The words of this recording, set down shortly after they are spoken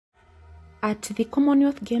At the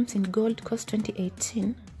Commonwealth Games in Gold Coast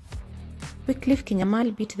 2018, Wycliffe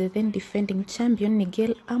Kinyamal beat the then defending champion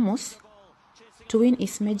Nijel Ams to win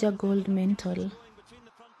his major gold medal.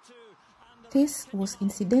 This was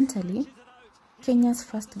incidentally Kenya's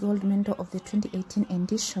first gold medal of the 2018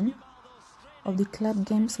 edition of the club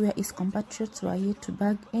games, where his compatriots were yet to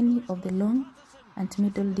bag any of the long and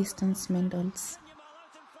middle distance medals.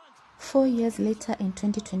 4 years later, in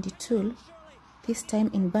 2022, this time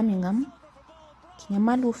in Birmingham,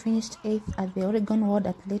 Kinyamal, who finished 8th at the Oregon World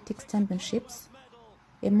Athletics Championships,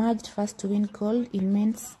 emerged first to win gold in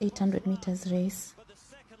men's 800 meters race.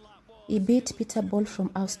 He beat Peter Bol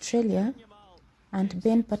from Australia and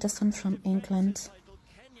Ben Pattison from England.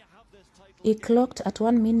 He clocked at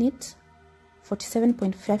 1 minute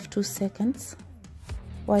 47.52 seconds,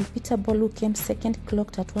 while Peter Bol, who came second,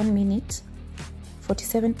 clocked at 1 minute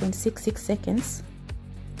 47.66 seconds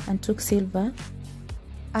and took silver,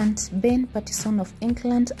 and Ben Pattison of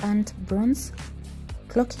England earned bronze,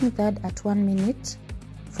 clocking third at 1 minute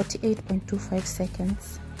 48.25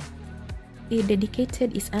 seconds. He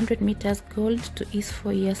dedicated his 100 meters gold to his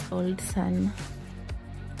 4-year-old son.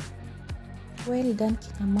 Well done,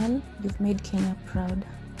 Kinyamal, you've made Kenya proud.